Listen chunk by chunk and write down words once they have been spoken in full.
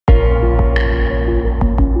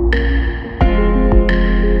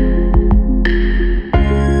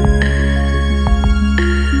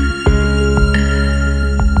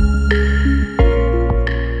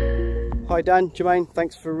Hi Dan, Jermaine,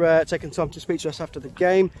 thanks for taking time to speak to us after the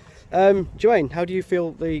game. Jermaine, how do you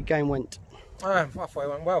feel the game went? I thought it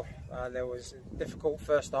went well. There was a difficult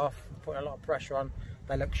first half, putting a lot of pressure on.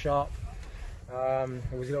 They looked sharp.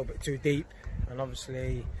 It was a little bit too deep, and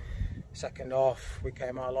obviously second half we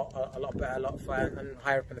came out a lot better, a lot fair and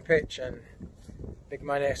higher up in the pitch, and Big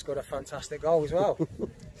Mane scored a fantastic goal as well.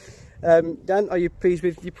 Dan, are you pleased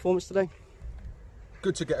with your performance today?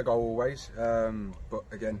 Good to get a goal always, but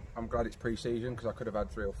again, I'm glad it's pre-season because I could have had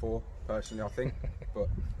 3 or 4 personally, I think. But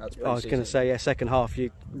that's pre-season. I was going to say, yeah, second half you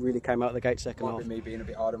really came out of the gate second half. Might be me being a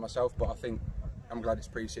bit hard on myself, but I think I'm glad it's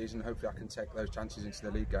pre-season. Hopefully, I can take those chances into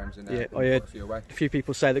the league games and yeah, put a few away. A few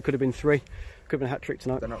people say there could have been 3, could have been a hat trick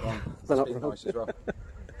tonight. They're not wrong. They're not wrong. Nice as well.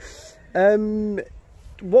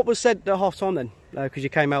 What was said at half time then? Because you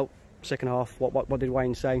came out second half. What did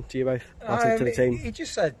Wayne say to you both? To the team? He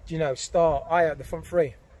just said, you know, start higher at the front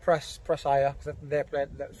three, press higher. They're playing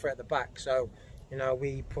three at the back, so you know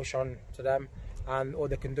we push on to them, and all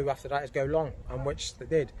they can do after that is go long, and which they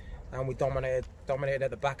did, and we dominated at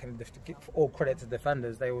the back. And all credit to the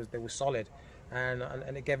defenders, they were solid, and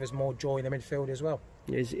it gave us more joy in the midfield as well.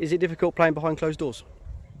 Is it difficult playing behind closed doors?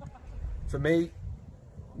 For me,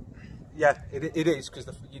 yeah, it is because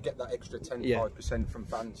you get that extra 10-5% from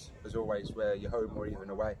fans as always, where you're home or even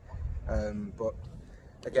away. But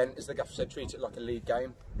again, as the gaffer said, treat it like a league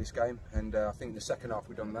game, this game, and I think the second half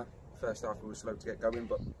we done that. First half we were slow to get going,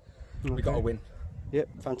 but we got a win. Yep,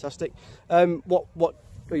 fantastic. What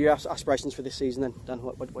are your aspirations for this season then, Dan?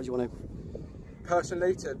 What do you want to?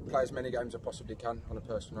 Personally, to play as many games as I possibly can on a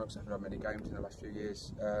personal note, because I've had many games in the last few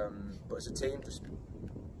years. But as a team, just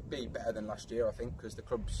be better than last year, I think, because the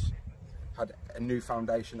club's had a new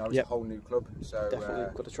foundation. Now it's a whole new club, so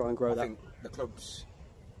definitely got to try and grow that. I think the club's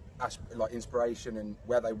inspiration and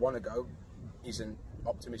where they want to go isn't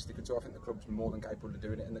optimistic at all. I think the club's more than capable of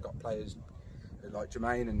doing it, and they've got players like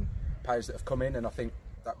Jermaine and players that have come in, and I think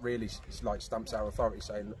that really stamps our authority,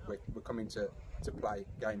 saying look, we're coming to play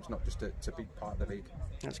games, not just to be part of the league.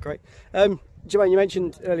 That's great. Jermaine, you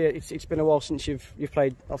mentioned earlier it's been a while since you've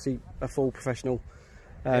played obviously a full professional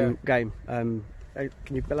game.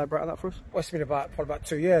 Can you elaborate on that for us? Well, it's been probably about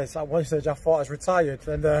 2 years. At one stage I thought I was retired,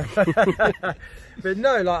 and but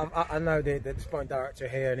no, like I know the sporting director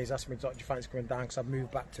here, and he's asked me, do you fancy coming down, because I've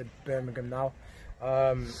moved back to Birmingham now,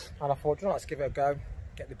 and I thought, you know, let's give it a go,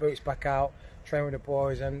 get the boots back out, train with the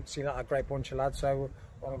boys, and see like a great bunch of lads. So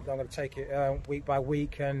I'm going to take it week by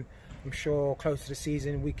week, and I'm sure close to the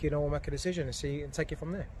season we can all make a decision and take it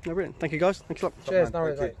from there. No, brilliant. Thank you guys. Thanks a lot. Cheers. No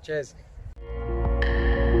worries, mate. Cheers.